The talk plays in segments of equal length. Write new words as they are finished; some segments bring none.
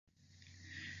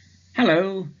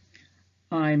Hello,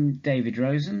 I'm David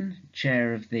Rosen,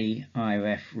 Chair of the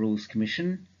IOF Rules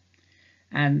Commission,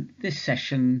 and this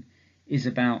session is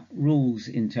about rules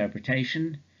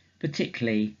interpretation,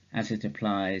 particularly as it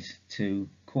applies to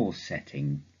course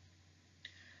setting.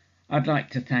 I'd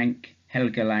like to thank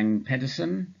Helge Lang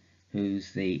Pedersen,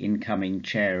 who's the incoming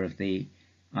Chair of the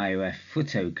IOF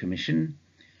Photo Commission,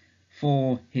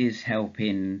 for his help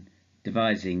in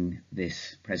devising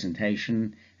this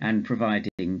presentation and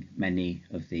providing many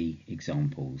of the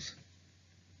examples.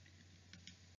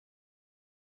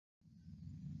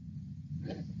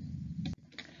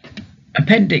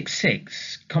 Appendix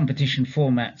 6, Competition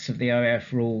Formats of the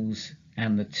IOF Rules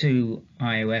and the two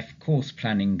IOF Course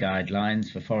Planning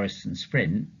Guidelines for Forest and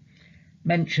Sprint,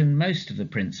 mention most of the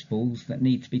principles that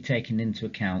need to be taken into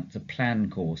account to plan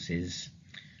courses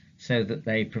so that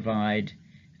they provide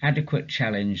adequate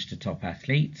challenge to top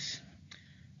athletes,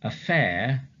 are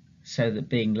fair so that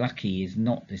being lucky is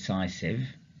not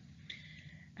decisive,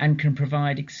 and can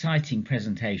provide exciting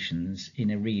presentations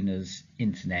in arenas,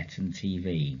 internet and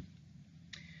TV.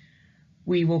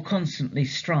 We will constantly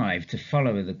strive to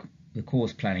follow the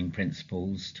course planning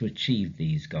principles to achieve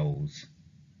these goals.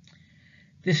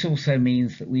 This also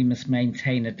means that we must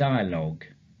maintain a dialogue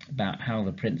about how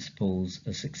the principles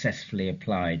are successfully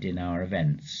applied in our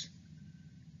events.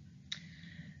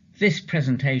 This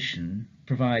presentation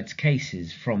provides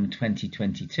cases from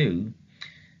 2022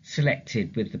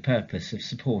 selected with the purpose of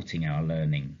supporting our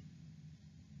learning.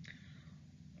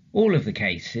 All of the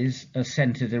cases are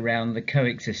centred around the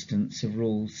coexistence of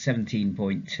Rule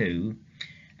 17.2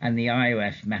 and the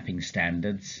IOF mapping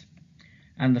standards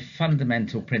and the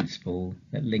fundamental principle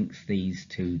that links these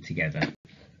two together.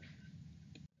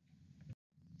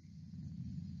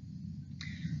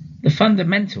 The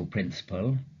fundamental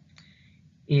principle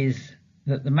is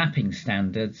that the mapping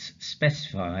standards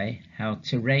specify how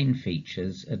terrain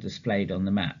features are displayed on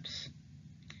the maps.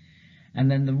 And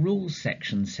then the rules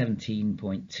section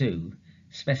 17.2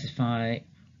 specify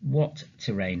what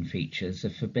terrain features are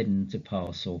forbidden to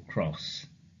pass or cross.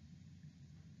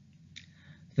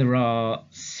 There are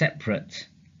separate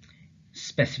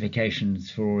specifications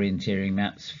for orienteering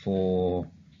maps for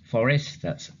forest,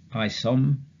 that's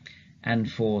ISOM,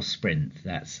 and for sprint,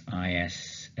 that's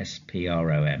ISSPROM.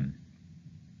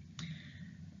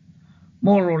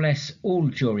 More or less all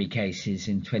jury cases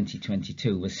in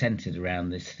 2022 were centred around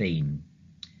this theme.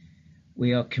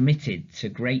 We are committed to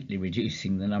greatly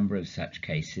reducing the number of such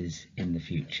cases in the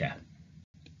future.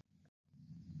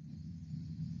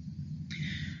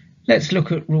 Let's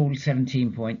look at Rule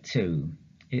 17.2.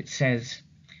 It says,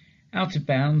 out of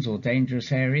bounds or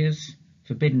dangerous areas,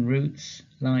 forbidden routes,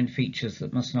 line features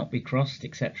that must not be crossed,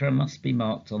 etc. must be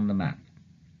marked on the map.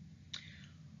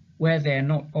 Where they are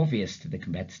not obvious to the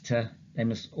competitor, they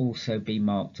must also be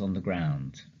marked on the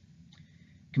ground.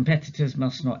 Competitors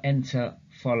must not enter,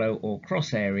 follow or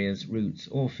cross areas, routes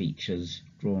or features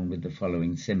drawn with the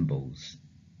following symbols.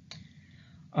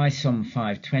 ISOM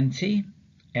 520,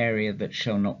 area that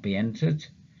shall not be entered.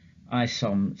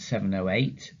 ISOM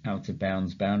 708, out of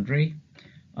bounds boundary.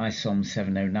 ISOM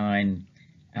 709,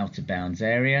 out of bounds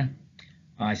area.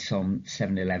 ISOM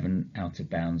 711, out of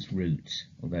bounds route,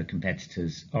 although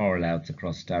competitors are allowed to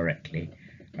cross directly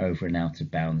over an out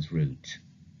of bounds route.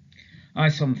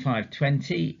 ISOM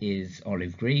 520 is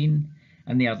olive green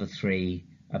and the other three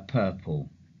are purple.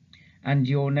 And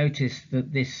you'll notice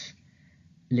that this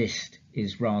list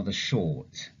is rather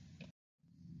short.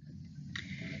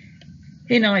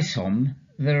 In ISOM,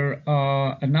 there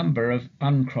are a number of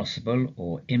uncrossable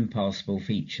or impassable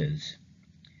features.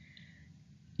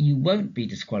 You won't be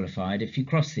disqualified if you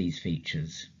cross these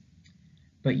features,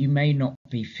 but you may not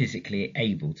be physically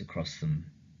able to cross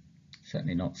them,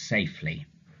 certainly not safely.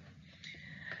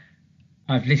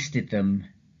 I've listed them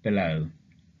below.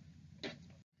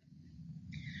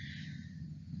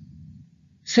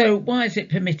 So why is it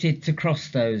permitted to cross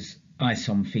those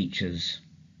ISOM features?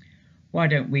 Why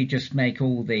don't we just make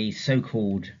all the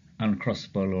so-called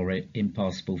uncrossable or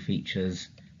impassable features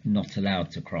not allowed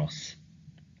to cross?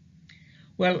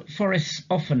 Well, forests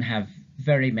often have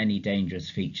very many dangerous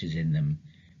features in them,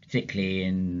 particularly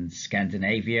in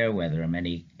Scandinavia, where there are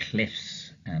many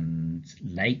cliffs and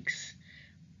lakes,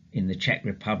 in the Czech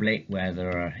Republic, where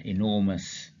there are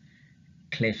enormous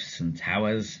cliffs and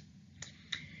towers.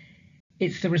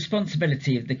 It's the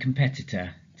responsibility of the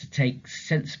competitor to take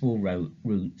sensible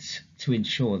routes to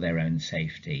ensure their own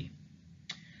safety.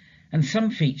 And some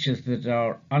features that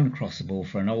are uncrossable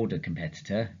for an older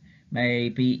competitor may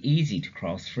be easy to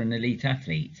cross for an elite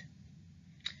athlete.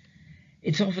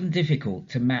 It's often difficult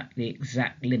to map the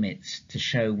exact limits to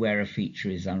show where a feature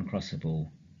is uncrossable.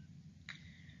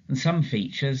 And some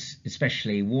features,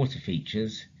 especially water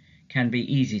features, can be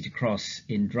easy to cross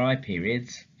in dry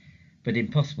periods, but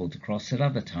impossible to cross at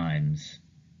other times.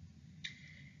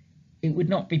 It would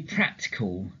not be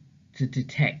practical to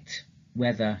detect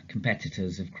whether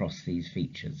competitors have crossed these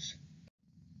features.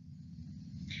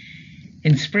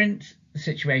 In sprint, the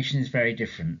situation is very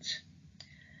different.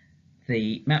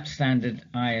 The map standard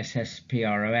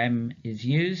ISSPROM is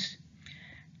used,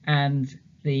 and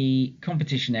the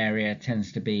competition area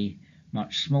tends to be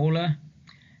much smaller.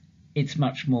 It's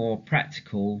much more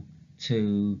practical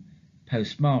to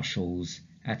post marshals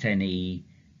at any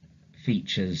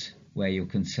features where you're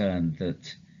concerned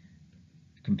that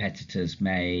competitors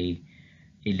may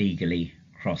illegally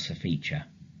cross a feature.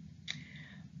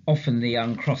 Often the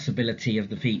uncrossability of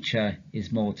the feature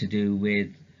is more to do with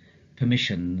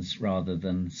permissions rather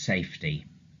than safety.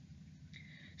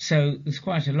 So there's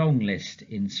quite a long list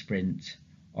in Sprint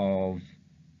of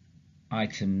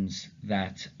items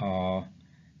that are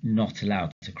not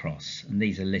allowed to cross, and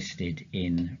these are listed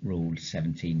in Rule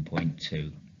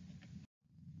 17.2.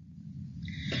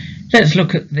 Let's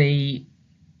look at the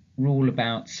rule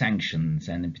about sanctions,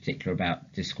 and in particular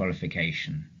about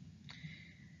disqualification.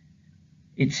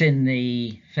 It's in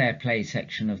the fair play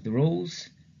section of the rules,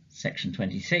 section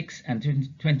 26, and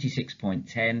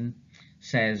 26.10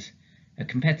 says a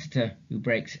competitor who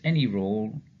breaks any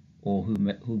rule or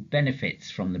who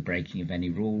benefits from the breaking of any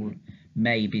rule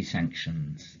may be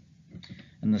sanctioned.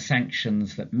 And the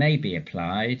sanctions that may be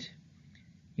applied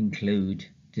include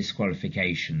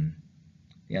disqualification.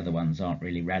 The other ones aren't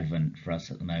really relevant for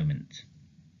us at the moment.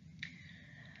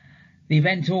 The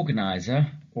event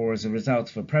organiser, or as a result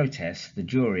of a protest, the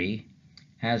jury,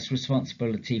 has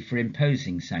responsibility for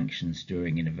imposing sanctions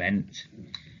during an event,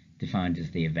 defined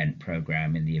as the event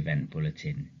programme in the event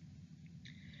bulletin.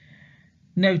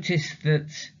 Notice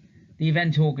that the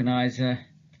event organiser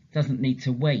doesn't need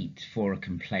to wait for a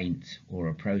complaint or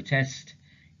a protest.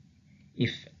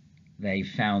 If they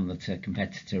found that a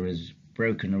competitor has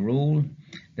broken a rule,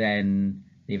 then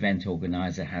the event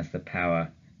organiser has the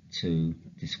power to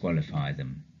disqualify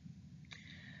them.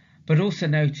 But also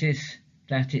notice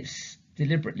that it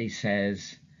deliberately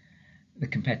says the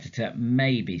competitor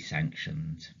may be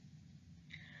sanctioned.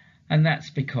 And that's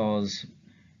because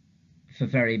for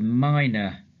very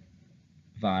minor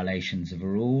violations of a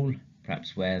rule,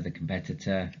 perhaps where the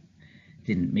competitor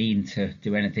didn't mean to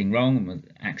do anything wrong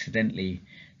and accidentally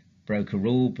broke a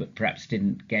rule but perhaps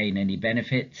didn't gain any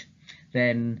benefit,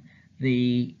 then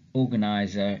the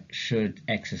organiser should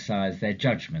exercise their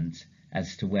judgment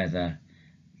as to whether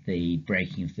the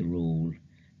breaking of the rule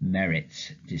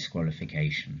merits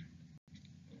disqualification.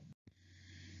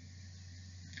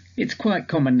 It's quite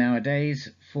common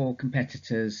nowadays for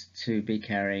competitors to be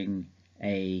carrying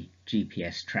a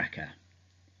GPS tracker,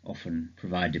 often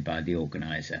provided by the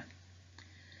organiser.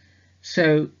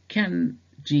 So can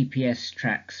GPS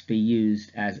tracks be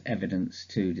used as evidence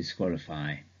to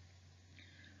disqualify?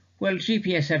 Well,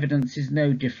 GPS evidence is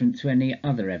no different to any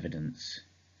other evidence.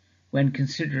 When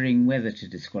considering whether to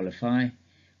disqualify,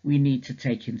 we need to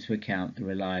take into account the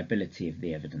reliability of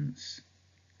the evidence.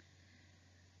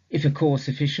 If a course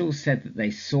official said that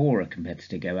they saw a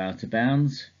competitor go out of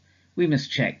bounds, we must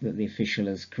check that the official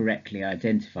has correctly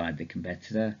identified the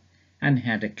competitor and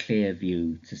had a clear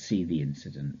view to see the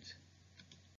incident.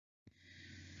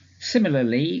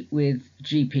 Similarly, with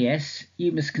GPS,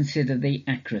 you must consider the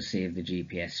accuracy of the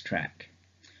GPS track.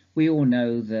 We all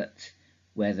know that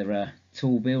where there are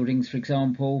tall buildings, for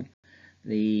example,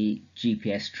 the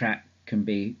GPS track can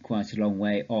be quite a long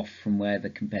way off from where the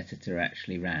competitor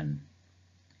actually ran.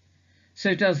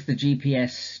 So does the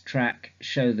GPS track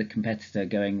show the competitor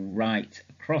going right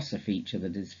across a feature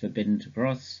that is forbidden to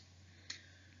cross?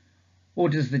 Or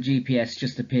does the GPS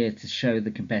just appear to show the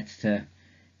competitor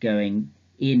going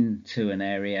into an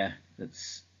area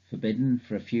that's forbidden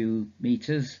for a few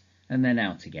meters and then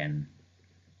out again?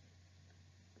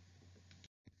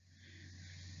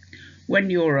 When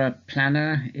you're a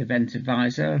planner, event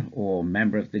advisor, or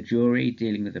member of the jury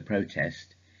dealing with a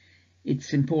protest,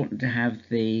 it's important to have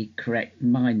the correct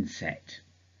mindset.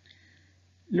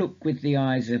 Look with the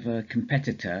eyes of a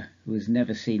competitor who has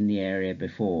never seen the area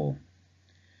before.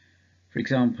 For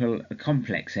example, a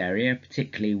complex area,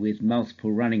 particularly with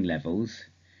multiple running levels,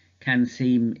 can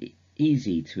seem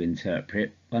easy to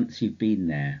interpret once you've been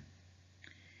there.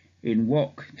 In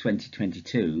WOC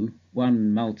 2022,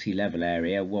 one multi-level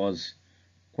area was,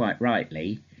 quite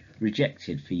rightly,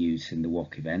 rejected for use in the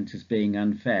WOC event as being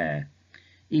unfair,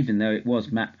 even though it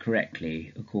was mapped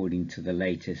correctly according to the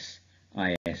latest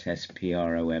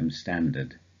ISSPROM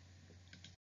standard.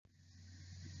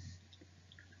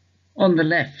 On the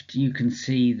left you can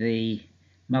see the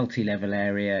multi-level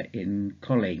area in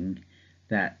Colling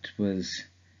that was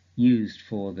used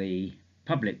for the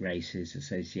public races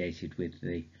associated with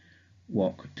the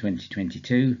WOC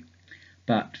 2022,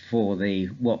 but for the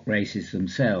WOC races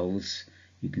themselves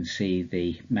you can see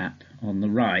the map on the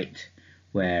right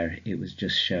where it was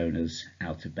just shown as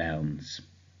out of bounds.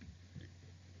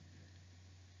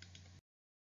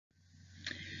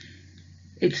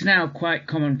 It's now quite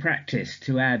common practice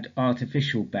to add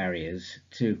artificial barriers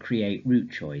to create route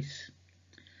choice.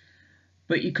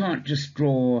 But you can't just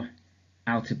draw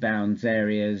out of bounds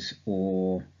areas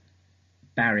or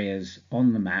barriers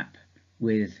on the map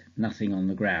with nothing on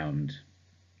the ground.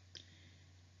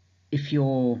 If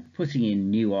you're putting in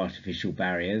new artificial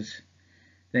barriers,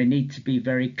 they need to be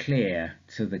very clear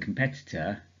to the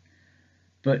competitor,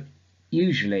 but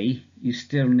usually you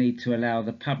still need to allow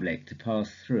the public to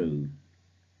pass through.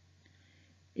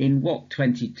 In WOC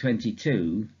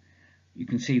 2022, you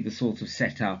can see the sort of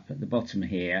setup at the bottom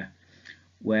here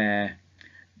where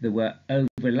there were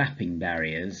overlapping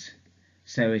barriers,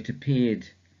 so it appeared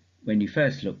when you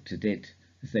first looked at it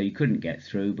as though you couldn't get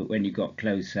through, but when you got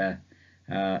closer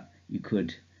you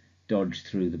could dodge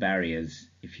through the barriers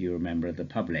if you were a member of the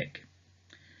public.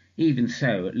 Even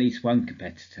so, at least one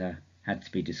competitor had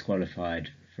to be disqualified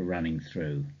for running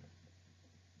through.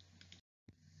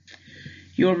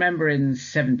 You'll remember in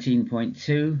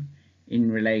 17.2,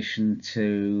 in relation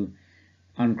to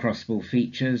uncrossable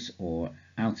features or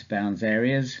out of bounds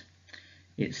areas,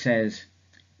 it says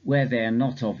where they are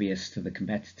not obvious to the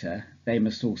competitor, they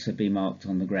must also be marked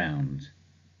on the ground.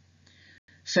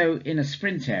 So in a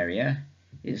sprint area,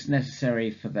 it's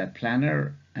necessary for the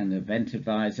planner and the event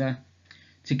advisor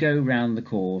to go round the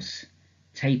course,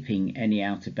 taping any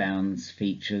out of bounds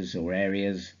features or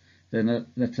areas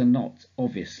that are not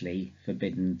obviously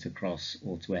forbidden to cross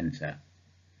or to enter.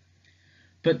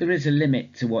 But there is a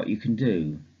limit to what you can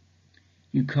do.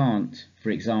 You can't,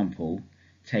 for example,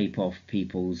 tape off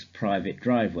people's private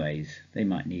driveways. They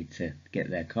might need to get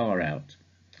their car out.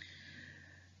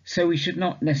 So we should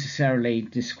not necessarily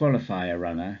disqualify a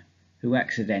runner who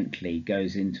accidentally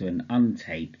goes into an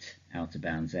untaped out of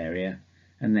bounds area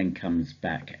and then comes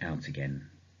back out again.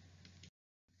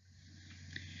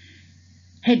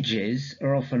 Hedges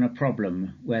are often a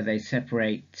problem where they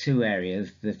separate two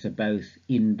areas that are both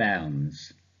in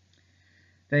bounds.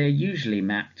 They are usually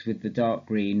mapped with the dark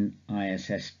green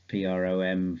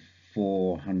ISSPROM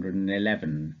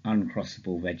 411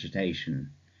 uncrossable vegetation,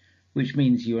 which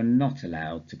means you are not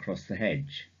allowed to cross the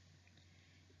hedge.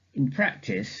 In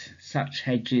practice, such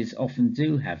hedges often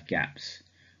do have gaps,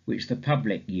 which the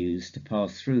public use to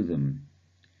pass through them.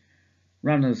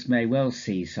 Runners may well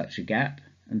see such a gap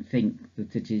and think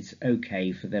that it is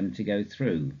okay for them to go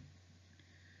through.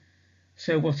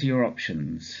 So what are your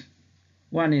options?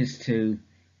 One is to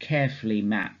carefully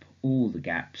map all the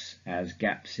gaps as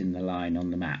gaps in the line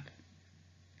on the map.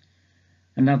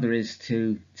 Another is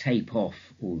to tape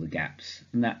off all the gaps,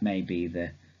 and that may be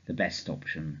the best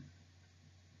option.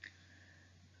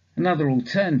 Another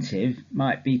alternative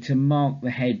might be to mark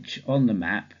the hedge on the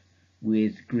map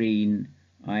with green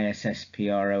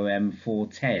ISSPROM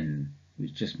 410,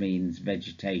 which just means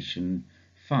vegetation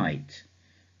fight,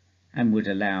 and would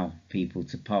allow people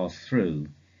to pass through.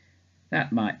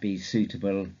 That might be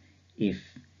suitable if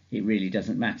it really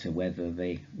doesn't matter whether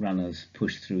the runners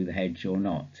push through the hedge or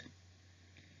not.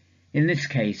 In this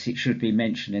case, it should be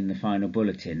mentioned in the final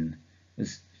bulletin,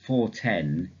 as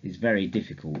 410 is very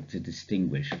difficult to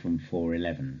distinguish from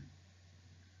 411.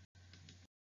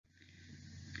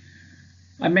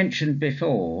 I mentioned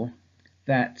before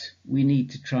that we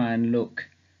need to try and look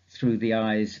through the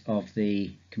eyes of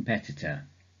the competitor.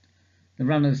 The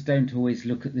runners don't always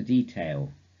look at the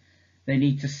detail. They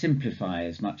need to simplify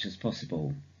as much as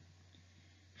possible.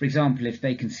 For example, if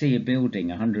they can see a building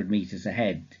 100 metres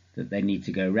ahead that they need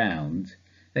to go round,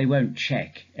 they won't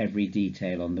check every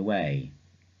detail on the way.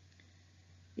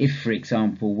 If, for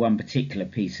example, one particular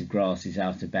piece of grass is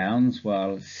out of bounds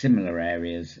while similar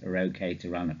areas are okay to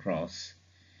run across,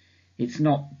 it's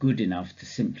not good enough to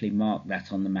simply mark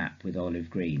that on the map with olive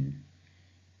green.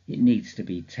 It needs to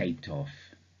be taped off.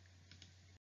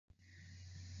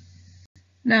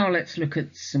 Now let's look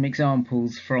at some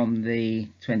examples from the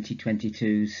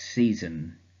 2022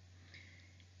 season.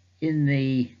 In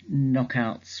the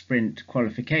knockout sprint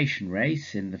qualification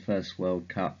race in the first World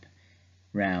Cup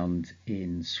round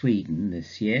in Sweden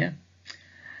this year,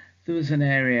 there was an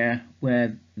area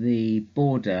where the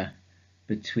border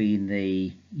between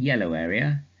the yellow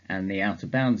area and the out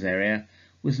of bounds area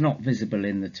was not visible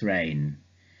in the terrain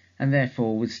and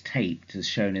therefore was taped as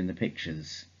shown in the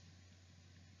pictures.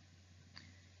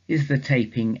 Is the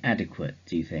taping adequate,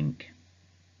 do you think?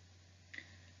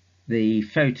 The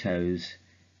photos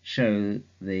show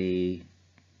the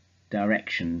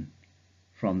direction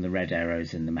from the red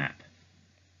arrows in the map.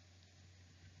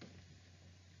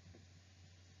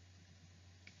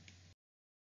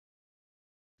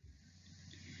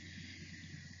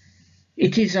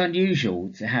 It is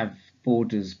unusual to have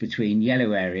borders between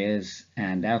yellow areas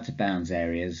and out of bounds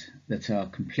areas that are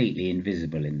completely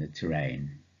invisible in the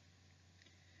terrain.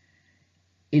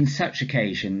 In such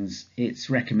occasions, it's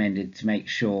recommended to make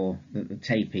sure that the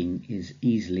taping is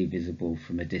easily visible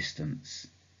from a distance.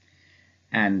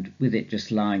 And with it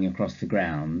just lying across the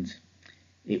ground,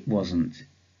 it wasn't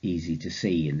easy to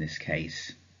see in this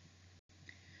case.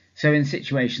 So in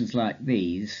situations like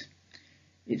these,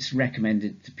 it's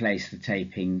recommended to place the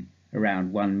taping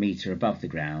around 1 metre above the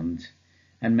ground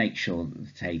and make sure that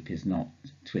the tape is not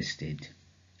twisted.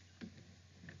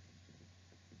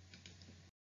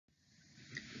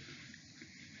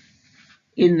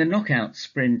 In the knockout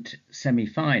sprint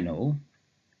semi-final,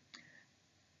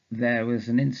 there was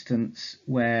an instance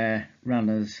where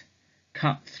runners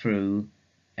cut through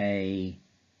a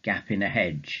gap in a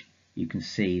hedge. You can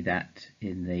see that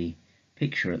in the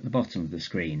picture at the bottom of the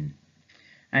screen,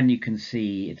 and you can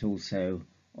see it also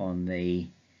on the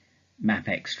map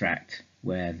extract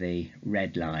where the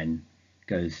red line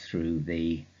goes through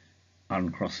the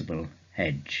uncrossable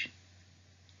hedge.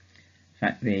 In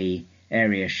fact, the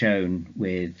area shown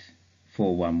with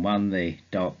 411, the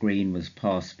dark green, was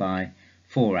passed by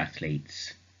 4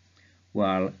 athletes,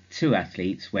 while 2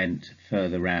 athletes went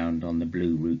further round on the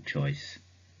blue route choice.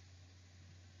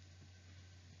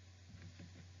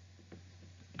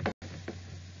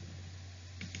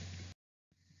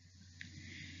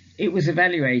 It was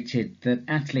evaluated that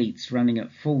athletes running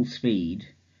at full speed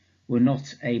were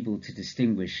not able to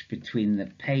distinguish between the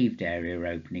paved area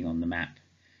opening on the map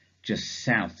just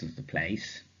south of the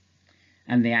place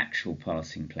and the actual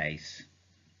passing place.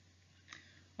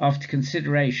 After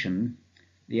consideration,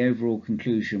 the overall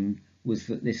conclusion was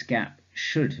that this gap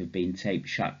should have been taped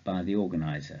shut by the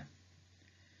organiser.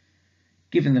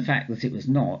 Given the fact that it was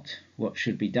not, what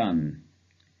should be done?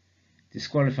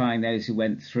 Disqualifying those who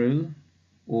went through,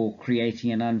 or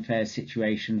creating an unfair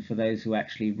situation for those who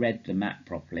actually read the map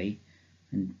properly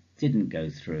and didn't go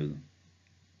through?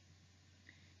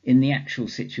 In the actual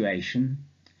situation,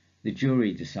 the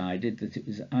jury decided that it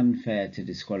was unfair to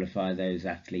disqualify those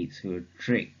athletes who were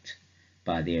tricked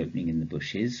by the opening in the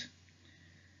bushes,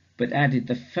 but added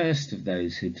the first of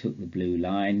those who took the blue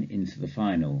line into the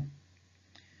final,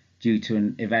 due to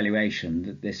an evaluation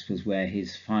that this was where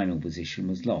his final position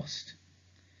was lost.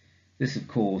 This, of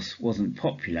course, wasn't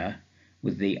popular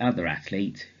with the other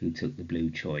athlete who took the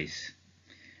blue choice,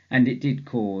 and it did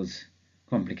cause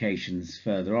complications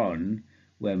further on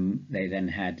when they then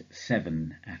had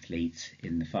 7 athletes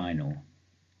in the final.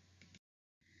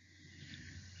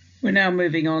 We're now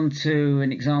moving on to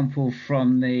an example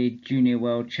from the Junior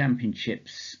World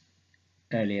Championships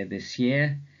earlier this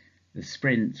year, the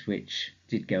sprint, which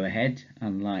did go ahead,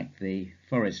 unlike the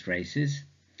forest races.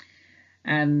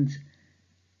 And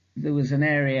there was an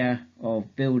area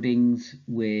of buildings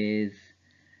with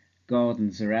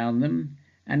gardens around them,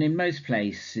 and in most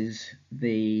places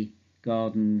the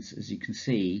gardens, as you can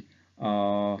see,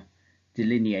 are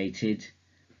delineated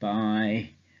by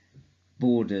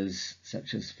borders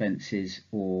such as fences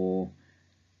or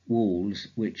walls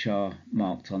which are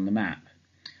marked on the map.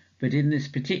 But in this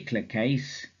particular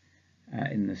case,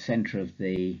 in the centre of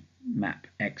the map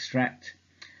extract,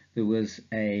 there was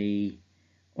a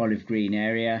olive green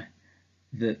area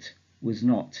that was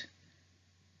not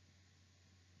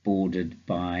bordered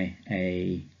by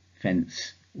a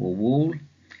fence or wall,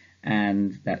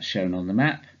 and that's shown on the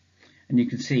map. And you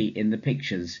can see in the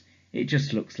pictures it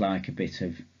just looks like a bit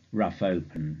of rough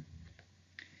open.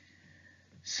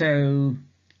 So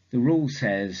the rule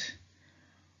says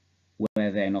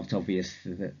where they're not obvious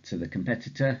to the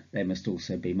competitor, they must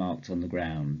also be marked on the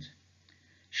ground.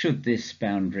 Should this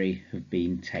boundary have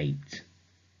been taped?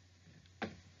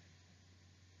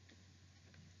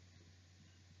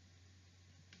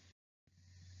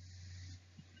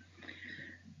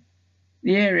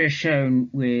 The area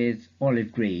shown with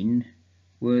olive green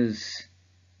was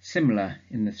similar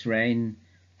in the terrain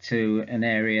to an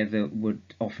area that would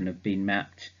often have been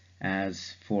mapped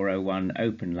as 401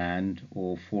 open land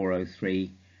or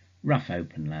 403 rough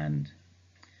open land.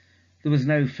 There was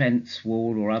no fence,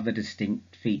 wall or other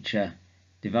distinct feature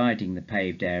dividing the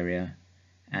paved area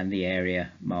and the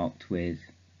area marked with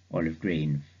olive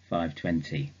green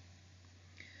 520.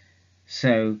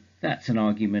 So that's an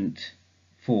argument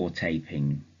for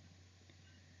taping.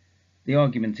 The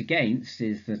argument against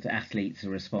is that athletes are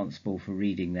responsible for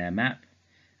reading their map,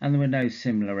 and there were no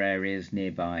similar areas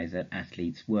nearby that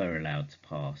athletes were allowed to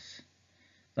pass.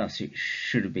 Thus, it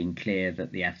should have been clear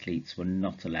that the athletes were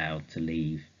not allowed to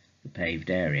leave the paved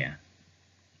area.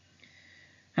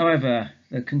 However,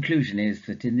 the conclusion is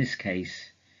that in this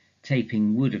case,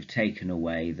 taping would have taken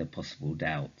away the possible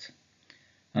doubt,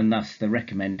 and thus the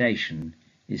recommendation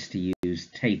is to use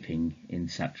taping in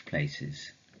such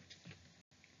places.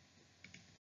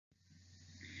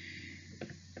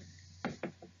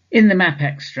 In the map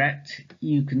extract,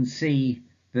 you can see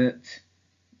that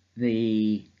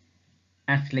the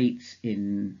athletes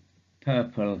in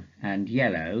purple and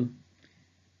yellow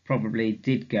probably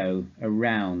did go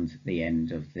around the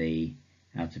end of the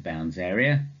out of bounds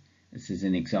area. This is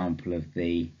an example of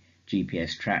the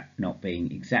GPS track not being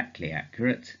exactly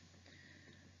accurate,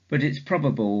 but it's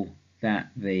probable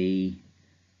that the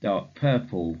dark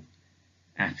purple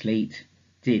athlete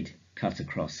did cut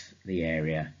across the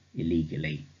area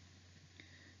illegally.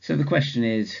 So the question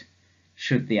is,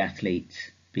 should the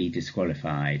athlete be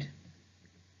disqualified?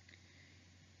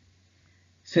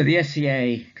 So the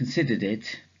SCA considered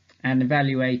it and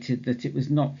evaluated that it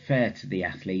was not fair to the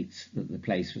athletes that the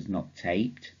place was not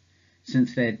taped,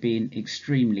 since they had been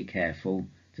extremely careful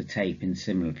to tape in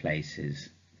similar places.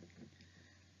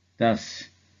 Thus,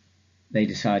 they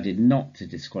decided not to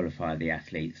disqualify the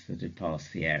athletes that had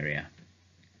passed the area.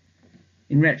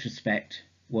 In retrospect,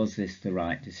 was this the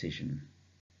right decision?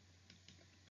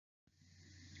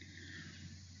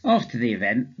 After the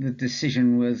event, the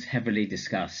decision was heavily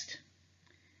discussed.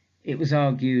 It was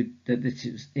argued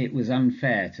that it was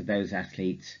unfair to those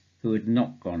athletes who had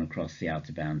not gone across the out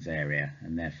of bounds area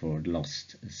and therefore had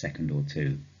lost a second or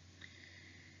two.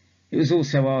 It was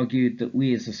also argued that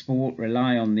we as a sport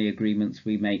rely on the agreements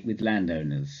we make with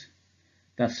landowners.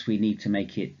 Thus, we need to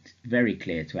make it very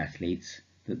clear to athletes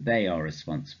that they are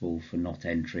responsible for not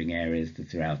entering areas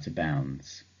that are out of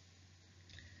bounds.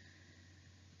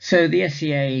 So the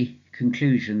SCA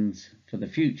conclusions for the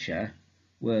future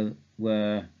were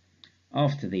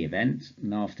after the event,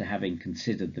 and after having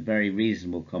considered the very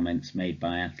reasonable comments made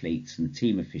by athletes and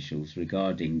team officials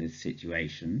regarding this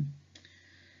situation,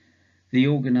 the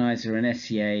organiser and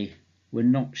SCA were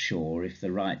not sure if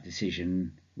the right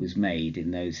decision was made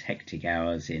in those hectic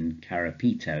hours in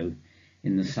Carapito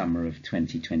in the summer of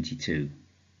 2022.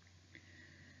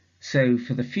 So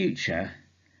for the future,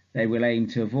 they will aim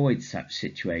to avoid such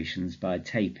situations by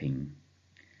taping,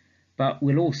 but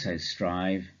will also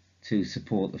strive to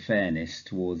support the fairness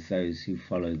towards those who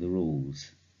follow the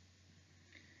rules.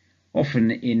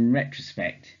 Often, in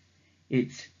retrospect,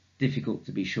 it's difficult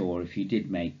to be sure if you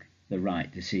did make the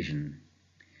right decision.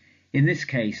 In this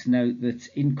case, note that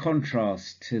in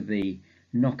contrast to the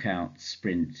knockout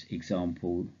sprint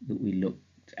example that we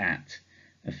looked at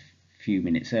a few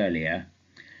minutes earlier,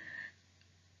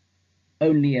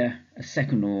 only a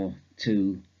second or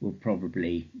two were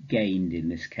probably gained in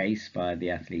this case by the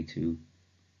athlete who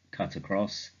cut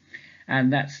across,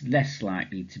 and that's less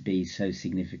likely to be so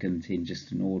significant in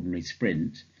just an ordinary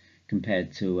sprint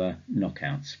compared to a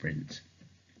knockout sprint.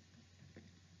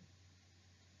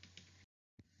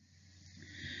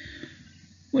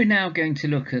 We're now going to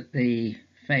look at the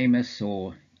famous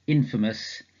or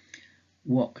infamous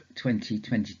WOC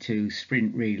 2022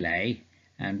 sprint relay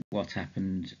and what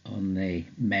happened on the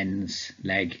men's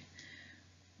leg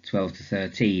 12 to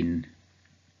 13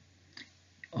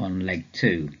 on leg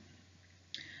 2.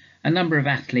 A number of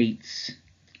athletes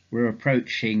were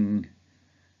approaching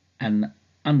an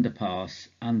underpass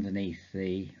underneath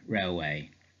the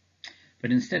railway,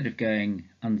 but instead of going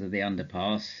under the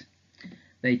underpass,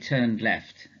 they turned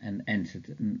left and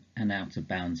entered an out of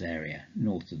bounds area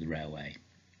north of the railway.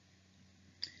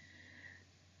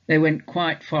 They went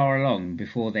quite far along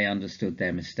before they understood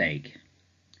their mistake.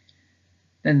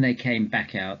 Then they came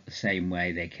back out the same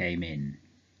way they came in.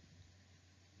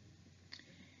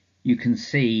 You can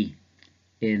see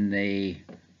in the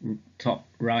top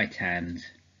right hand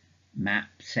map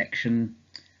section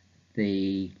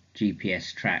the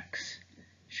GPS tracks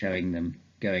showing them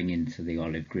going into the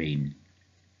olive green.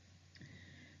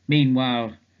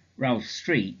 Meanwhile, Ralph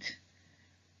Street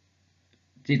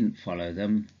didn't follow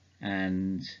them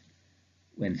and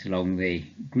went along the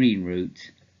green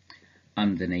route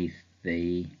underneath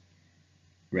the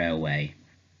railway.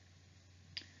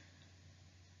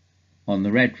 On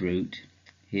the red route,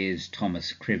 here's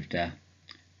Thomas Crivder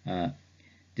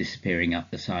disappearing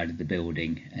up the side of the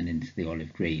building and into the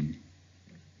olive green.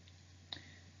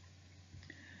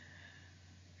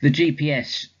 The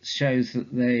GPS shows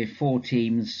that the 4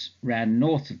 teams ran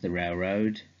north of the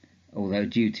railroad, although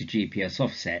due to GPS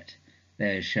offset,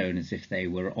 they're shown as if they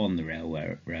were on the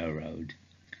railroad.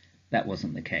 That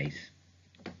wasn't the case.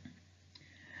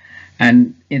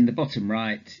 And in the bottom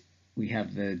right, we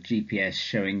have the GPS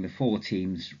showing the 4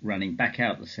 teams running back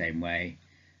out the same way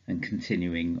and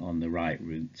continuing on the right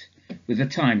route, with a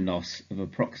time loss of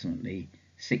approximately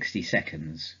 60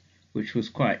 seconds, which was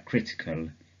quite critical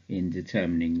in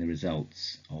determining the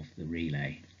results of the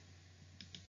relay.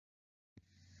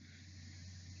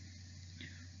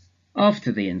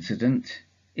 After the incident,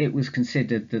 it was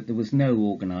considered that there was no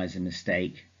organiser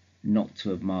mistake not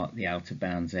to have marked the out of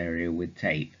bounds area with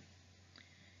tape.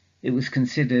 It was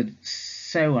considered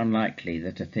so unlikely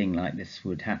that a thing like this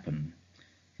would happen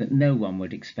that no one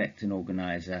would expect an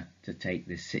organiser to take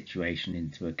this situation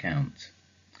into account.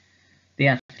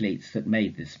 The athletes that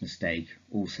made this mistake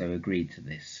also agreed to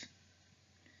this.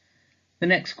 The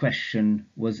next question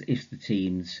was if the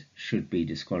teams should be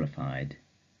disqualified.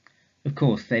 Of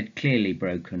course, they'd clearly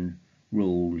broken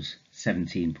rules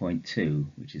 17.2,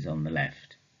 which is on the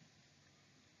left.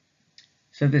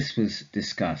 So this was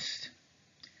discussed.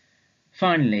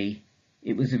 Finally,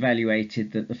 it was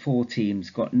evaluated that the 4 teams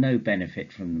got no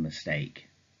benefit from the mistake.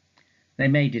 They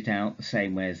made it out the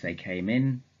same way as they came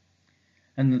in,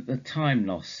 and that the time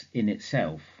loss in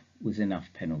itself was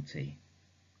enough penalty.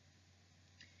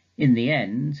 In the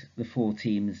end, the 4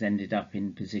 teams ended up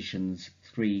in positions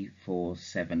 3, 4,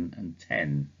 7 and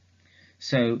 10.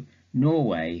 So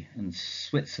Norway and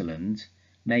Switzerland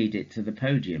made it to the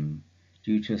podium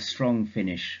due to a strong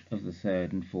finish of the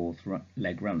 3rd and 4th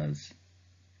leg runners.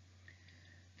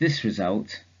 This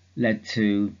result led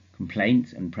to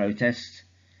complaint and protest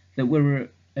that were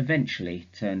eventually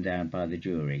turned down by the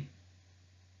jury.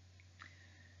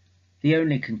 The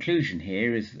only conclusion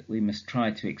here is that we must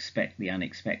try to expect the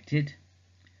unexpected,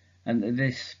 and that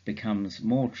this becomes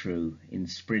more true in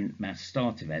sprint mass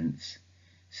start events,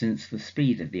 since the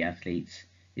speed of the athletes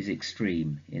is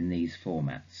extreme in these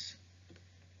formats.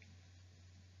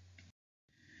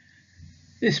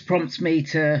 This prompts me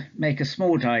to make a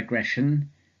small digression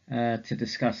to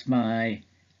discuss my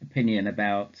opinion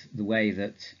about the way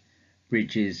that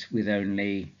bridges with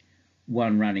only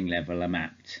one running level are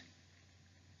mapped.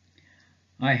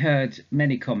 I heard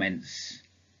many comments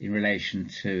in relation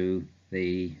to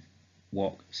the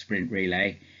WOC sprint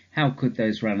relay. How could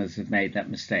those runners have made that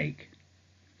mistake?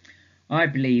 I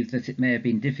believe that it may have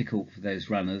been difficult for those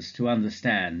runners to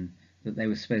understand that they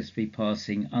were supposed to be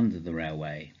passing under the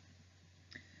railway.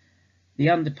 The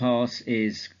underpass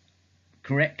is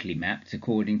correctly mapped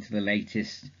according to the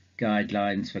latest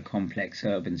guidelines for complex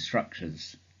urban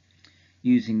structures,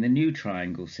 using the new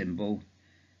triangle symbol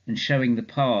and showing the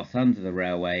path under the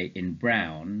railway in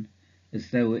brown as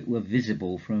though it were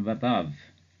visible from above.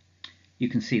 You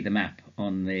can see the map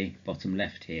on the bottom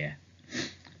left here.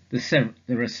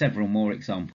 There are several more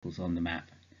examples on the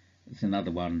map. There's another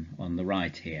one on the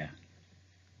right here.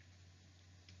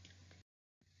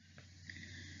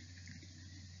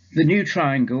 The new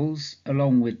triangles,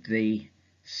 along with the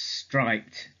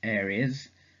striped areas,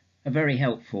 are very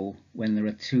helpful when there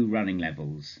are 2 running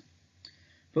levels.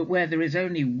 But where there is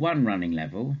only one running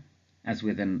level, as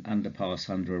with an underpass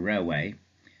under a railway,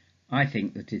 I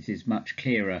think that it is much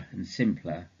clearer and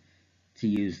simpler to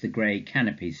use the grey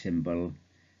canopy symbol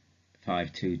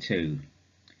 522.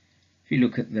 If you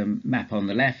look at the map on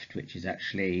the left, which is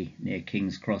actually near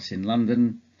King's Cross in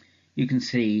London, you can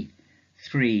see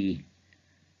 3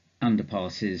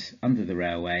 underpasses under the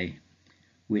railway,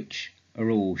 which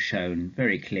are all shown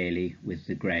very clearly with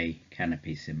the grey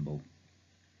canopy symbol.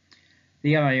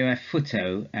 The IOF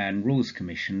Photo and Rules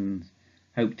Commission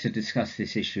hope to discuss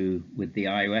this issue with the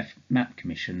IOF Map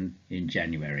Commission in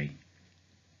January.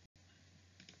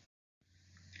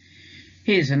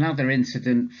 Here's another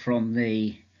incident from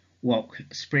the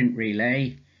WOC sprint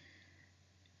relay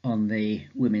on the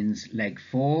women's leg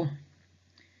 4.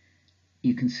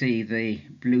 You can see the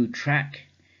blue track,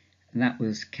 and that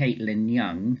was Caitlin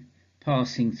Young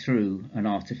passing through an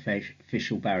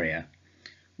artificial barrier,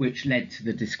 which led to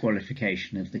the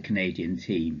disqualification of the Canadian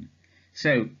team.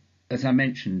 So, as I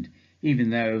mentioned, even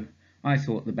though I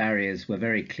thought the barriers were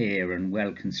very clear and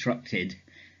well constructed,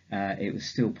 it was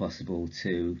still possible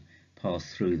to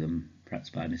pass through them, perhaps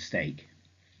by mistake.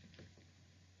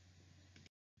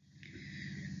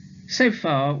 So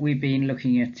far, we've been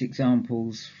looking at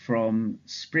examples from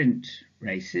sprint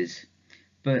races,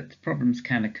 but problems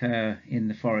can occur in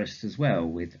the forest as well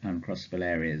with uncrossable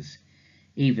areas,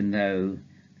 even though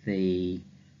the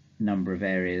number of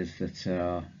areas that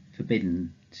are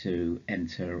forbidden to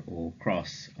enter or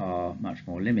cross are much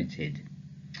more limited.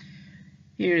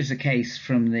 Here is a case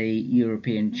from the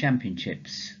European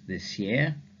Championships this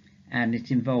year, and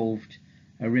it involved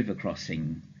a river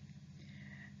crossing.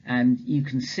 And you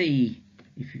can see,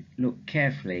 if you look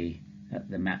carefully at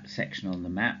the map section on the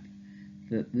map,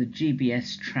 that the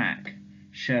GBS track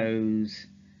shows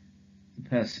the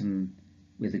person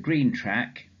with a green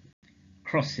track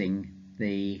crossing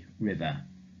the river.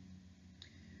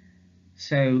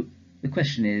 So the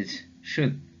question is,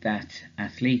 should that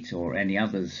athlete or any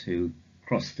others who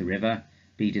cross the river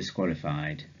be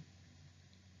disqualified?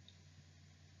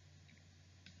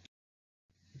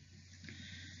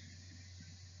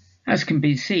 As can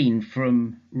be seen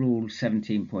from Rule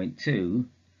 17.2,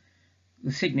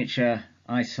 the signature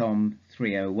ISOM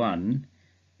 301,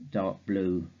 dark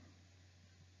blue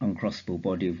uncrossable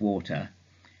body of water,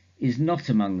 is not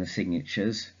among the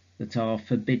signatures that are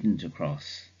forbidden to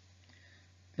cross.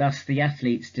 Thus the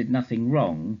athletes did nothing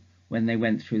wrong when they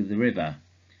went through the river,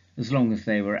 as long as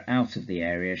they were out of the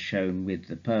area shown with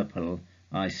the purple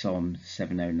ISOM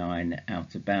 709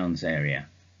 out of bounds area.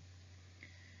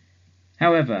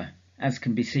 However, as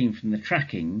can be seen from the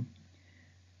tracking,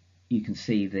 you can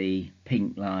see the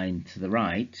pink line to the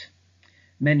right,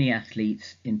 many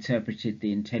athletes interpreted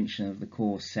the intention of the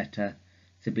course setter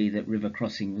to be that river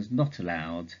crossing was not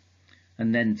allowed,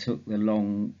 and then took the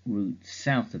long route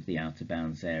south of the out of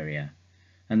bounds area,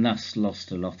 and thus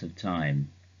lost a lot of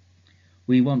time.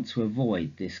 We want to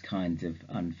avoid this kind of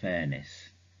unfairness.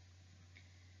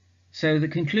 So the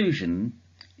conclusion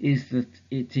is that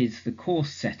it is the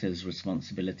course setter's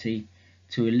responsibility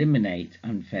to eliminate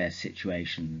unfair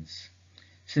situations,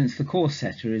 since the course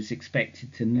setter is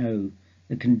expected to know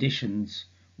the conditions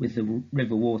with the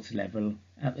river water level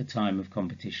at the time of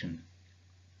competition.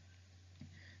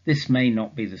 This may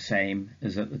not be the same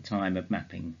as at the time of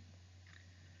mapping.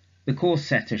 The course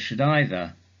setter should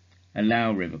either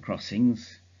allow river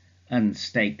crossings and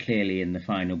state clearly in the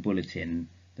final bulletin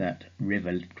that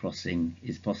river crossing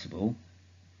is possible,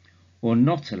 or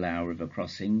not allow river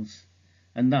crossings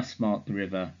and thus mark the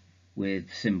river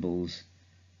with symbols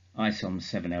ISOM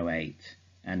 708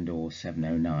 and or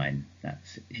 709,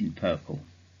 that's in purple.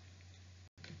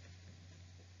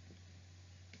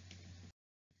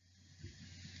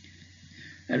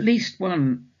 At least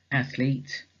one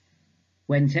athlete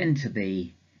went into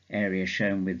the area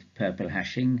shown with purple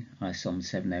hashing, ISOM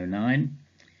 709,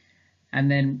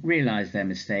 and then realised their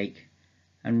mistake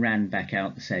and ran back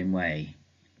out the same way.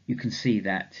 You can see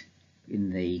that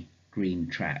in the green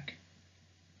track.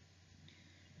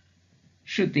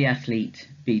 Should the athlete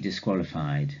be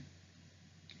disqualified?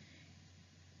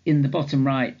 In the bottom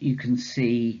right you can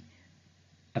see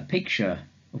a picture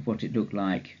of what it looked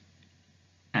like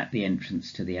at the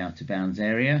entrance to the out of bounds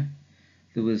area.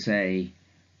 There was a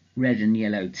red and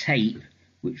yellow tape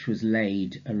which was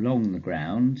laid along the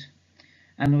ground,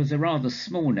 and there was a rather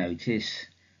small notice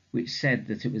which said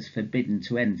that it was forbidden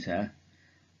to enter,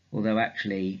 although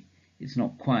actually it's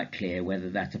not quite clear whether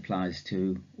that applies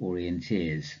to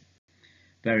orienteers.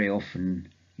 Very often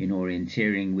in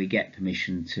orienteering we get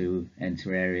permission to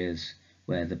enter areas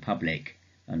where the public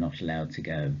are not allowed to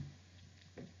go.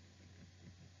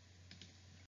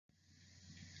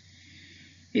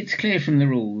 It's clear from the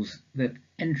rules that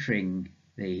entering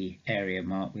the area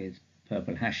marked with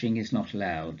purple hashing is not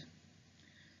allowed.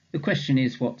 The question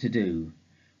is what to do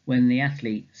when the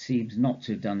athlete seems not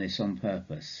to have done this on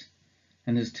purpose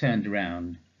and has turned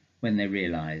around when they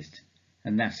realised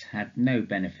and thus had no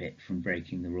benefit from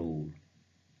breaking the rule.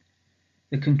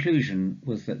 The conclusion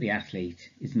was that the athlete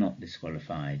is not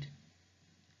disqualified.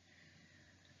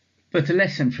 But a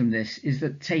lesson from this is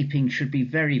that taping should be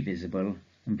very visible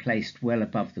and placed well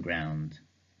above the ground.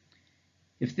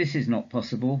 If this is not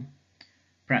possible,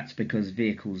 perhaps because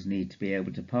vehicles need to be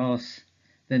able to pass,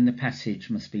 then the passage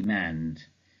must be manned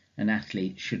and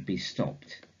athletes should be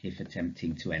stopped if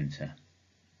attempting to enter.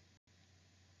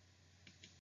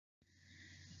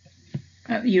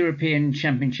 At the European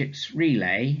Championships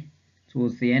relay,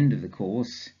 towards the end of the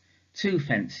course, 2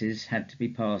 fences had to be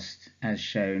passed as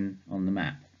shown on the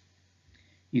map.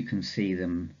 You can see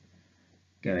them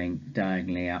going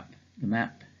diagonally up the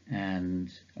map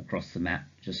and across the map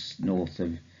just north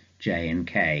of J and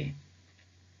K.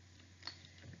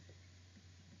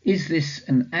 Is this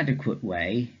an adequate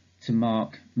way to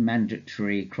mark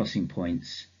mandatory crossing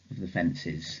points of the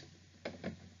fences?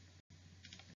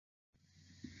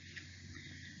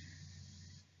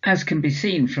 As can be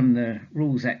seen from the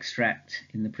rules extract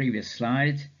in the previous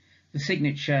slide, the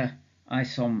signature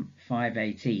ISOM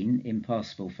 518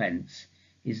 impassable fence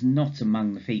is not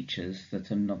among the features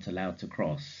that are not allowed to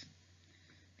cross.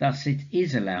 Thus it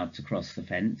is allowed to cross the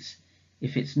fence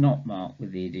if it's not marked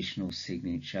with the additional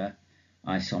signature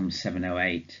ISOM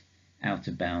 708 out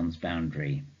of bounds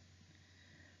boundary.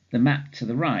 The map to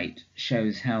the right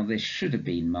shows how this should have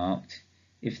been marked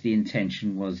if the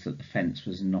intention was that the fence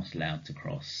was not allowed to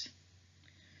cross.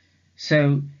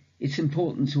 So it's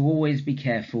important to always be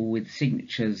careful with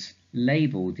signatures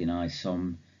labelled in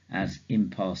ISOM as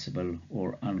impassable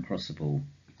or uncrossable.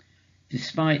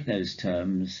 Despite those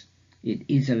terms, it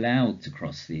is allowed to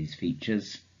cross these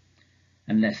features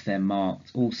unless they're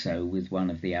marked also with one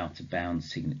of the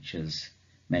out-of-bounds signatures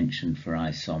mentioned for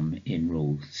ISOM in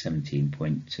Rule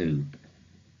 17.2.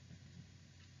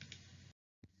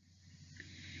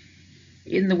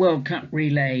 In the World Cup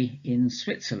relay in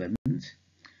Switzerland,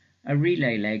 a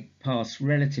relay leg passed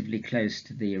relatively close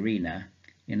to the arena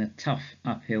in a tough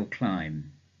uphill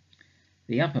climb.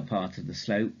 The upper part of the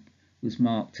slope was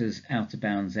marked as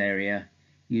out-of-bounds area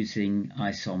using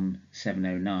ISOM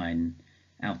 709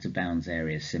 out-of-bounds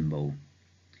area symbol.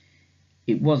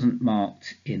 It wasn't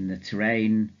marked in the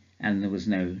terrain and there was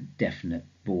no definite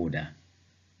border.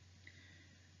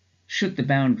 Should the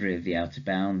boundary of the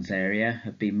out-of-bounds area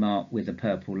have been marked with a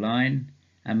purple line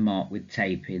and marked with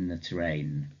tape in the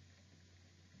terrain?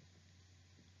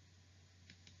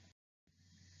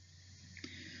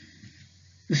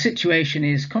 The situation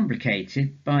is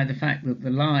complicated by the fact that the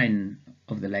line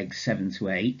of the legs 7 to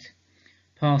 8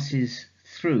 passes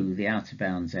through the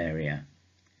out-of-bounds area.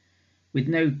 With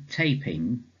no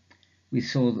taping, we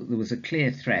saw that there was a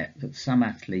clear threat that some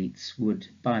athletes would,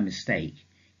 by mistake,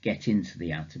 get into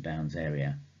the out-of-bounds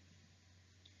area.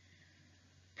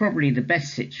 Probably the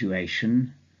best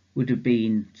situation would have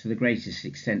been, to the greatest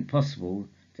extent possible,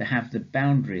 to have the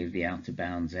boundary of the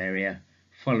out-of-bounds area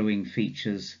following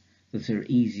features that are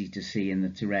easy to see in the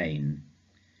terrain,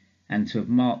 and to have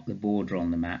marked the border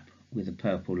on the map with a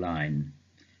purple line,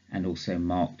 and also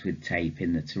marked with tape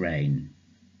in the terrain.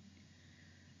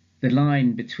 The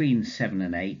line between 7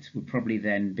 and 8 would probably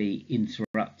then be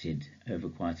interrupted over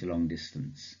quite a long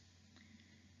distance.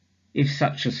 If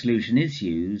such a solution is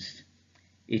used,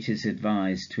 it is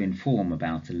advised to inform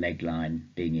about a leg line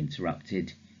being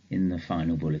interrupted in the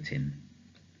final bulletin.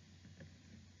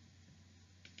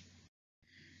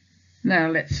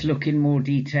 Now let's look in more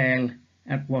detail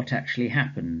at what actually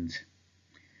happened.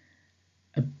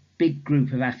 A big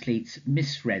group of athletes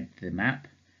misread the map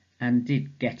and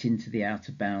did get into the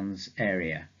out-of-bounds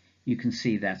area. You can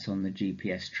see that on the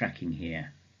GPS tracking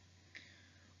here.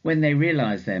 When they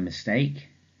realised their mistake,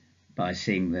 by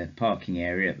seeing the parking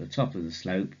area at the top of the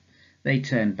slope, they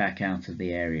turned back out of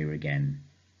the area again.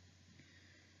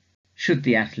 Should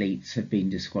the athletes have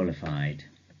been disqualified?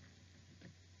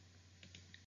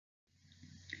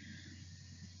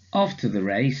 After the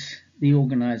race, the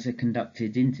organiser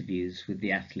conducted interviews with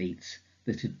the athletes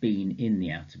that had been in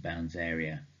the out-of-bounds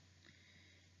area.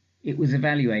 It was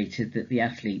evaluated that the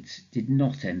athletes did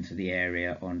not enter the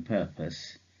area on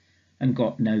purpose and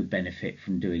got no benefit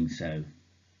from doing so.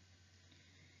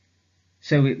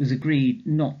 So it was agreed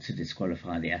not to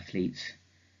disqualify the athletes,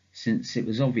 since it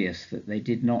was obvious that they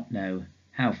did not know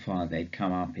how far they'd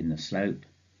come up in the slope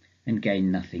and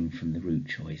gained nothing from the route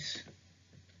choice.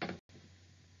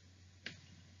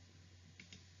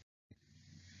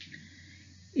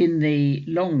 In the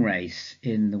long race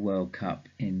in the World Cup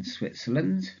in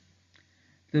Switzerland,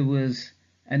 there was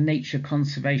a nature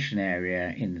conservation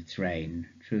area in the terrain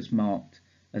which was marked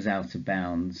as out of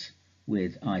bounds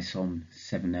with ISOM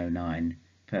 709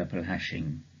 purple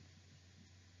hashing.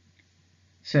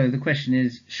 So the question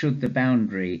is, should the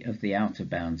boundary of the out of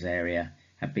bounds area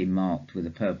have been marked with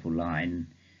a purple line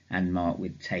and marked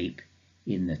with tape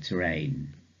in the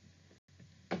terrain?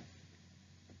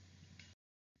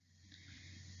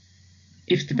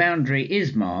 If the boundary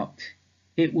is marked,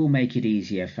 it will make it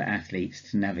easier for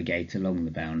athletes to navigate along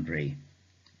the boundary.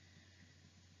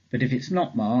 But if it's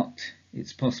not marked,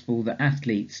 it's possible that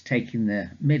athletes taking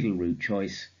the middle route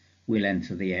choice will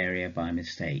enter the area by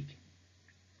mistake.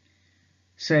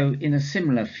 So in a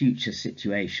similar future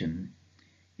situation,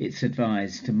 it's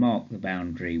advised to mark the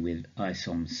boundary with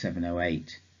ISOM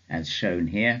 708 as shown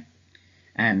here,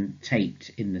 and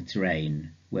taped in the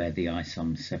terrain where the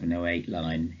ISOM 708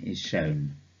 line is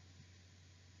shown.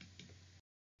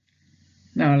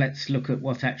 Now let's look at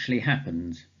what actually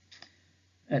happened.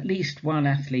 At least one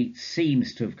athlete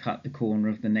seems to have cut the corner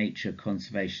of the nature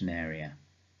conservation area.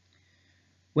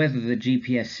 Whether the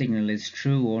GPS signal is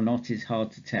true or not is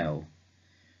hard to tell,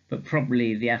 but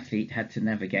probably the athlete had to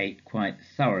navigate quite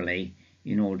thoroughly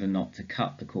in order not to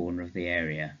cut the corner of the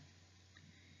area.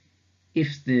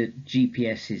 If the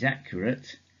GPS is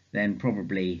accurate, then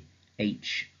probably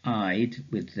H-eyed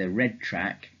with the red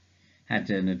track had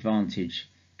an advantage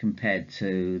compared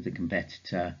to the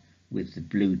competitor with the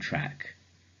blue track,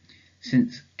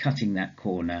 since cutting that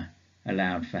corner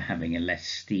allowed for having a less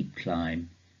steep climb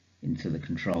into the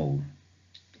control.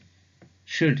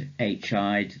 Should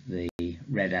HI'd, the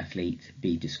red athlete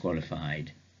be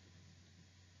disqualified.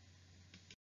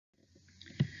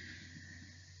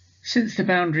 Since the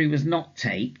boundary was not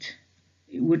taped,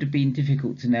 it would have been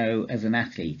difficult to know as an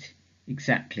athlete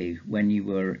exactly when you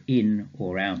were in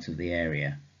or out of the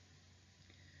area.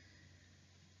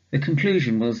 The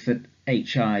conclusion was that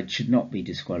HI'd should not be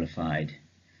disqualified.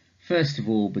 First of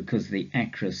all, because the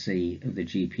accuracy of the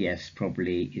GPS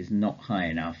probably is not high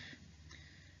enough,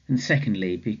 and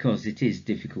secondly, because it is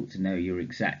difficult to know your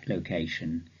exact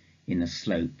location in a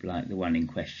slope like the one in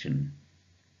question.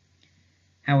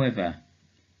 However,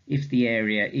 if the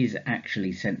area is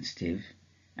actually sensitive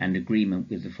and agreement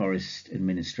with the Forest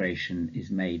Administration is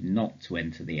made not to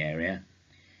enter the area,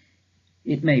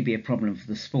 it may be a problem for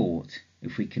the sport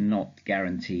if we cannot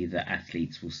guarantee that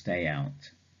athletes will stay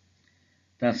out.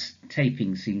 Thus,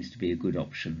 taping seems to be a good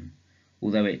option,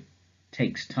 although it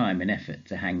takes time and effort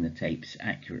to hang the tapes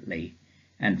accurately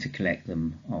and to collect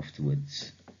them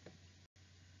afterwards.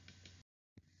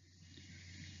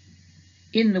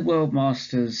 In the World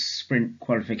Masters sprint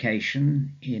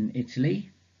qualification in Italy,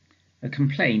 a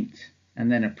complaint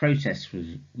and then a protest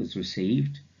was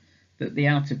received that the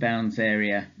outer bounds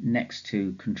area next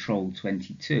to Control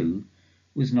 22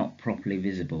 was not properly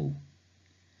visible.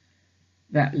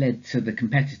 That led to the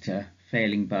competitor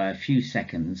failing by a few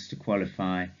seconds to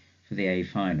qualify for the A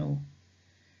final.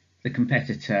 The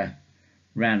competitor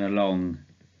ran along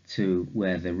to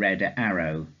where the red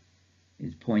arrow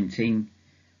is pointing,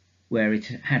 where it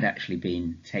had actually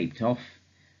been taped off,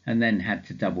 and then had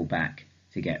to double back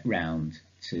to get round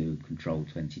to Control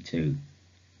 22.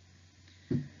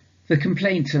 The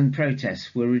complaint and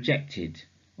protests were rejected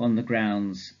on the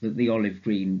grounds that the olive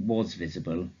green was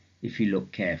visible if you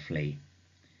look carefully,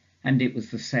 and it was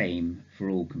the same for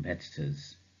all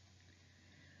competitors.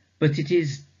 But it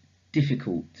is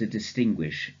difficult to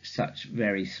distinguish such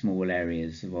very small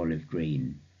areas of olive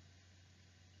green.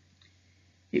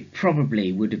 It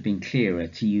probably would have been clearer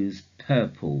to use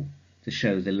purple to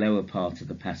show the lower part of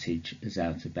the passage as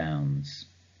out of bounds.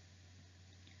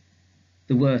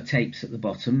 There were tapes at the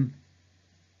bottom,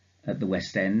 at the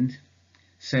west end,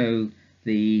 so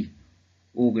the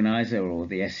organiser or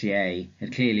the SCA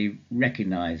had clearly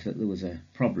recognised that there was a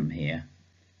problem here.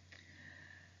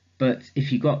 But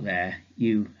if you got there,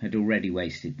 you had already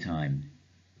wasted time.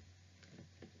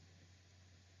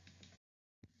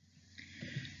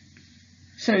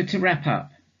 So to wrap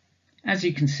up, as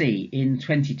you can see, in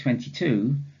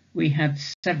 2022, we had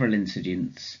several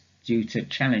incidents due to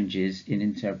challenges in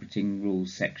interpreting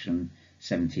Rules Section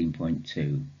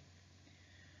 17.2.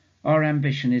 Our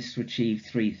ambition is to achieve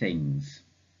three things.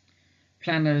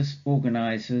 Planners,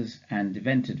 organisers and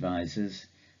event advisors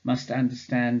must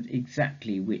understand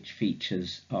exactly which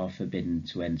features are forbidden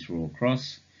to enter or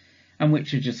cross, and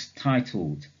which are just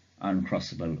titled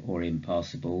uncrossable or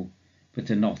impassable, but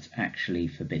are not actually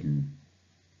forbidden.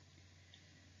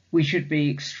 We should be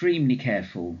extremely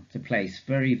careful to place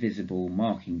very visible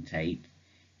marking tape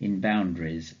in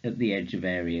boundaries at the edge of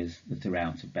areas that are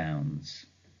out of bounds.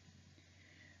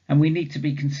 And we need to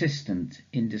be consistent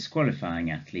in disqualifying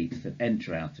athletes that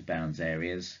enter out of bounds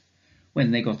areas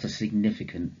when they got a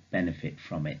significant benefit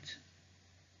from it.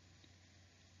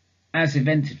 As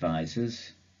event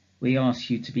advisors, we ask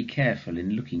you to be careful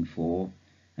in looking for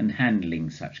and handling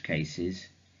such cases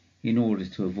in order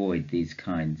to avoid these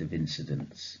kinds of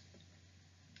incidents.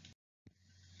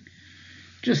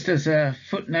 Just as a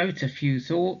footnote, a few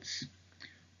thoughts.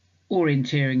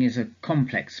 Orienteering is a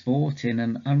complex sport in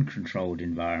an uncontrolled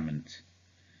environment.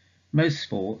 Most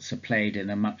sports are played in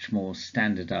a much more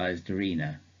standardised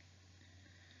arena.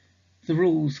 The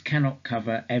rules cannot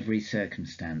cover every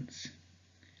circumstance,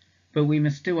 but we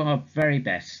must do our very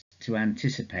best to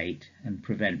anticipate and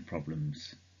prevent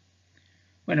problems.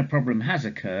 When a problem has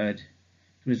occurred,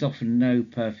 there is often no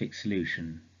perfect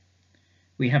solution.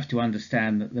 We have to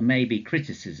understand that there may be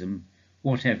criticism,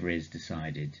 whatever is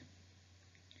decided.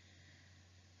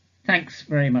 Thanks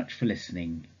very much for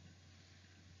listening.